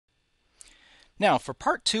Now, for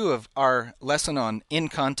part two of our lesson on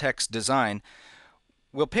in-context design,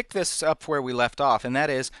 we'll pick this up where we left off, and that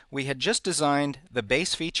is we had just designed the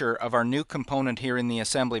base feature of our new component here in the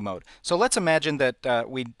assembly mode. So let's imagine that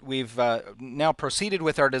we've now proceeded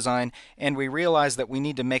with our design, and we realize that we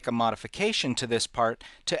need to make a modification to this part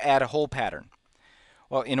to add a hole pattern.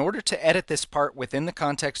 Well, in order to edit this part within the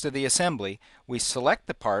context of the assembly, we select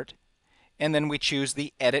the part, and then we choose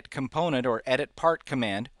the Edit Component or Edit Part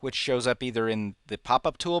command, which shows up either in the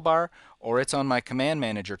pop-up toolbar or it's on my Command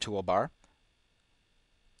Manager toolbar.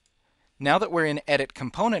 Now that we're in Edit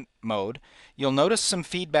Component mode, you'll notice some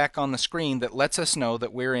feedback on the screen that lets us know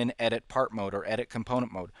that we're in Edit Part mode or Edit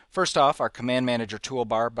Component mode. First off, our Command Manager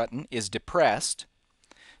toolbar button is depressed.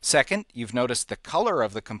 Second, you've noticed the color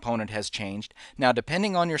of the component has changed. Now,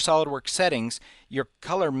 depending on your SOLIDWORKS settings, your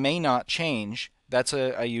color may not change. That's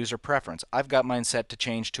a user preference. I've got mine set to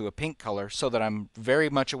change to a pink color so that I'm very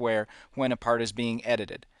much aware when a part is being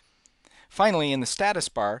edited. Finally, in the status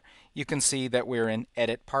bar, you can see that we're in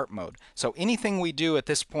Edit Part mode. So anything we do at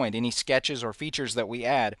this point, any sketches or features that we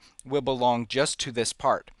add, will belong just to this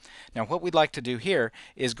part. Now, what we'd like to do here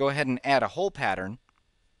is go ahead and add a hole pattern.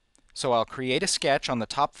 So I'll create a sketch on the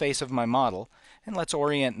top face of my model, and let's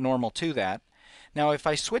orient normal to that. Now if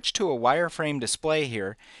I switch to a wireframe display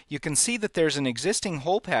here, you can see that there's an existing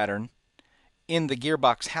hole pattern in the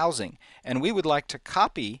gearbox housing, and we would like to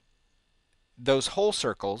copy those hole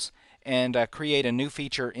circles and create a new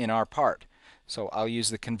feature in our part. So I'll use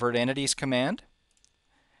the Convert Entities command.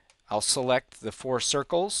 I'll select the 4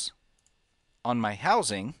 circles on my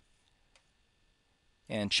housing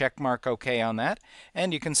and check mark OK on that,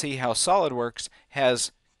 and you can see how SOLIDWORKS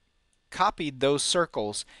has copied those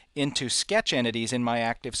circles into sketch entities in my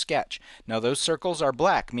active sketch. Now those circles are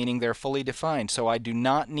black, meaning they're fully defined, so I do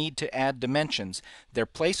not need to add dimensions. Their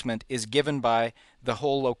placement is given by the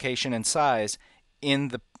hole location and size in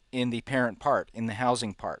the parent part, in the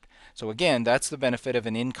housing part. So again, that's the benefit of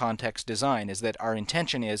an in-context design, is that our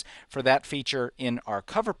intention is for that feature in our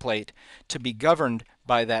cover plate to be governed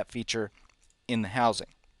by that feature in the housing.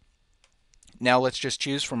 Now let's just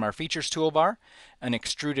choose from our Features toolbar an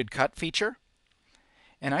Extruded Cut feature,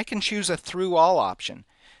 and I can choose a Through All option.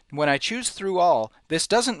 When I choose Through All, this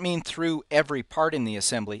doesn't mean through every part in the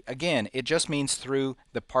assembly. Again, it just means through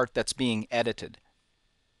the part that's being edited.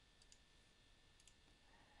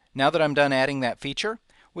 Now that I'm done adding that feature,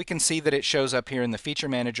 we can see that it shows up here in the Feature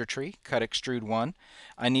Manager tree, Cut Extrude 1.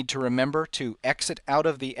 I need to remember to exit out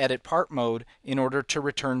of the Edit Part mode in order to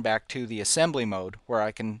return back to the Assembly mode, where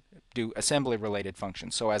I can do assembly-related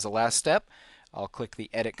functions. So as a last step, I'll click the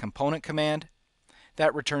Edit Component command.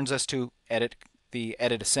 That returns us to the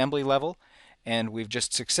Edit Assembly level, and we've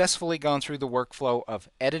just successfully gone through the workflow of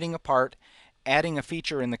editing a part, adding a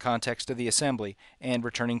feature in the context of the assembly, and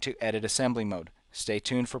returning to Edit Assembly mode. Stay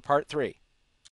tuned for part 3.